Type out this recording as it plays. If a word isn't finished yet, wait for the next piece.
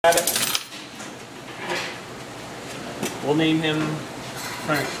rabbit. We'll name him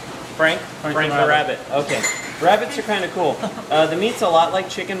Frank the rabbit. Okay. Rabbits are kind of cool. The meat's a lot like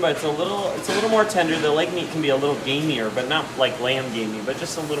chicken, but it's a little more tender. The leg meat can be a little gamier, but not like lamb gamey, but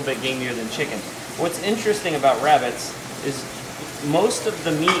just a little bit gamier than chicken. What's interesting about rabbits is most of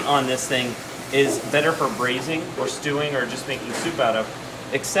the meat on this thing is better for braising or stewing or just making soup out of,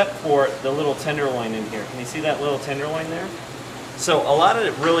 except for the little tenderloin in here. Can you see that little tenderloin there? So a lot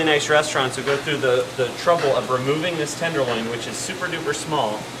of really nice restaurants will go through the trouble of removing this tenderloin, which is super duper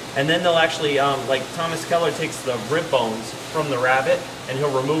small, and then they'll actually, like Thomas Keller takes the rib bones from the rabbit and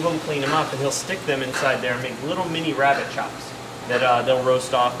he'll remove them, clean them up, and he'll stick them inside there and make little mini rabbit chops that they'll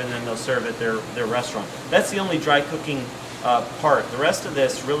roast off and then they'll serve at their restaurant. That's the only dry cooking part. The rest of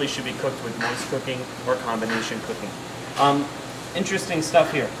this really should be cooked with moist cooking or combination cooking. Interesting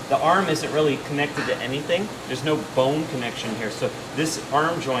stuff here. The arm isn't really connected to anything. There's no bone connection here. So this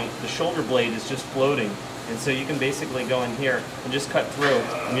arm joint, the shoulder blade, is just floating. And so you can basically go in here and just cut through,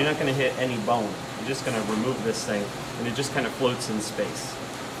 and you're not going to hit any bone. You're just going to remove this thing, and it just kind of floats in space.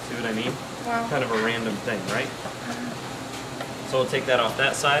 See what I mean? Wow. Kind of a random thing, right? So we'll take that off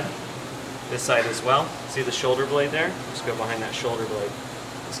that side. This side as well. See the shoulder blade there? Just go behind that shoulder blade.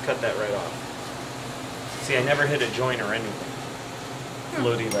 Just cut that right off. See, I never hit a joint or anything.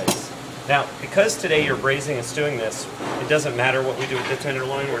 Floaty legs. Now, because today you're braising and stewing this, it doesn't matter what we do with the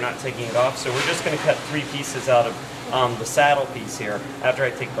tenderloin, we're not taking it off, so we're just going to cut 3 pieces out of the saddle piece here after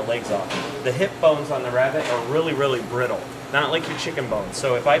I take the legs off. The hip bones on the rabbit are really, really brittle, not like your chicken bones.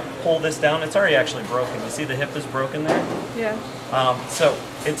 So if I pull this down, it's already actually broken. You see the hip is broken there? Yeah. So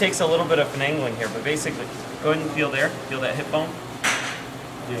it takes a little bit of finagling here, but basically, go ahead and feel there, feel that hip bone.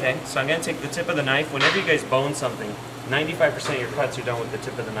 Okay, so I'm going to take the tip of the knife. Whenever you guys bone something, 95% of your cuts are done with the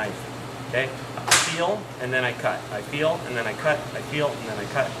tip of the knife. Okay, I feel and then I cut. I feel and then I cut. I feel and then I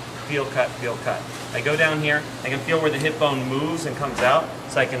cut. Feel, cut, feel, cut. I go down here. I can feel where the hip bone moves and comes out,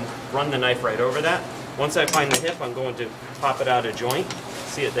 so I can run the knife right over that. Once I find the hip, I'm going to pop it out of joint.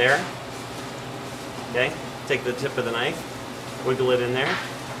 See it there? Okay, take the tip of the knife, wiggle it in there.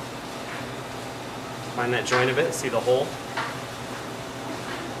 Find that joint of it. See the hole?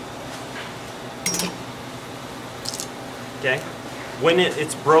 Okay. When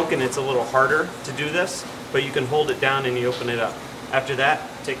it's broken, it's a little harder to do this, but you can hold it down and you open it up. After that,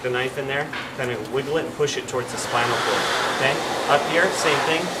 take the knife in there, kind of wiggle it and push it towards the spinal cord. Okay. Up here, same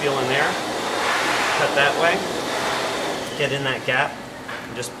thing. Feel in there. Cut that way. Get in that gap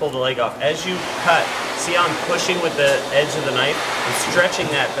and just pull the leg off. As you cut, see how I'm pushing with the edge of the knife? I'm stretching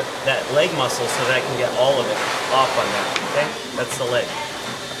that leg muscle so that I can get all of it off on that. Okay. That's the leg.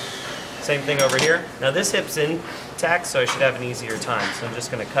 Same thing over here. Now this hip's intact, so I should have an easier time. So I'm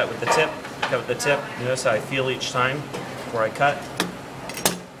just going to cut with the tip, cut with the tip. You notice how I feel each time before I cut.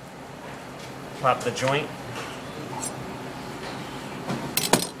 Pop the joint.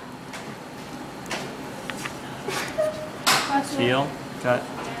 Feel, cut.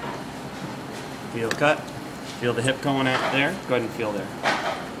 Feel, cut. Feel the hip going out there. Go ahead and feel there.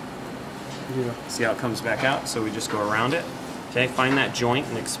 Yeah. See how it comes back out? So we just go around it. Okay, find that joint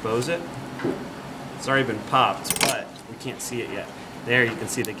and expose it. It's already been popped, but we can't see it yet. There, you can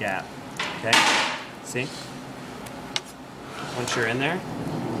see the gap. Okay, see? Once you're in there,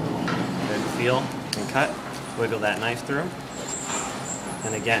 then feel and cut. Wiggle that knife through.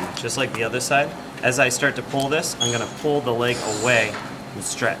 And again, just like the other side, as I start to pull this, I'm going to pull the leg away and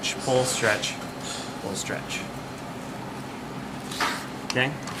stretch. Pull, stretch, pull, stretch.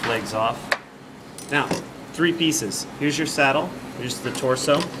 Okay, legs off. Now, 3 pieces. Here's your saddle, here's the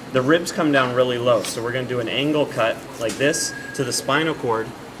torso. The ribs come down really low, so we're going to do an angle cut like this to the spinal cord,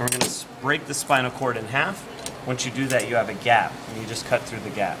 and we're going to break the spinal cord in half. Once you do that, you have a gap, and you just cut through the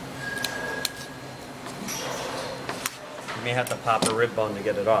gap. You may have to pop a rib bone to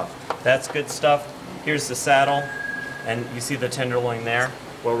get it off. That's good stuff. Here's the saddle, and you see the tenderloin there.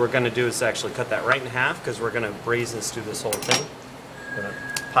 What we're going to do is actually cut that right in half, because we're going to braise and stew this whole thing. We're going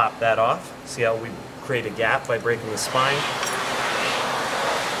to pop that off. See how we create a gap by breaking the spine.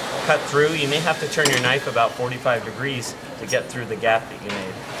 Cut through. You may have to turn your knife about 45 degrees to get through the gap that you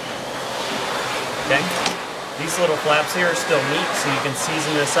made. Okay? These little flaps here are still meat, so you can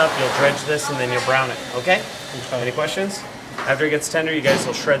season this up. You'll dredge this and then you'll brown it. Okay? Any questions? After it gets tender, you guys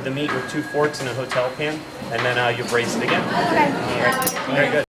will shred the meat with 2 forks in a hotel pan, and then you'll braise it again. Okay. All right. Very good.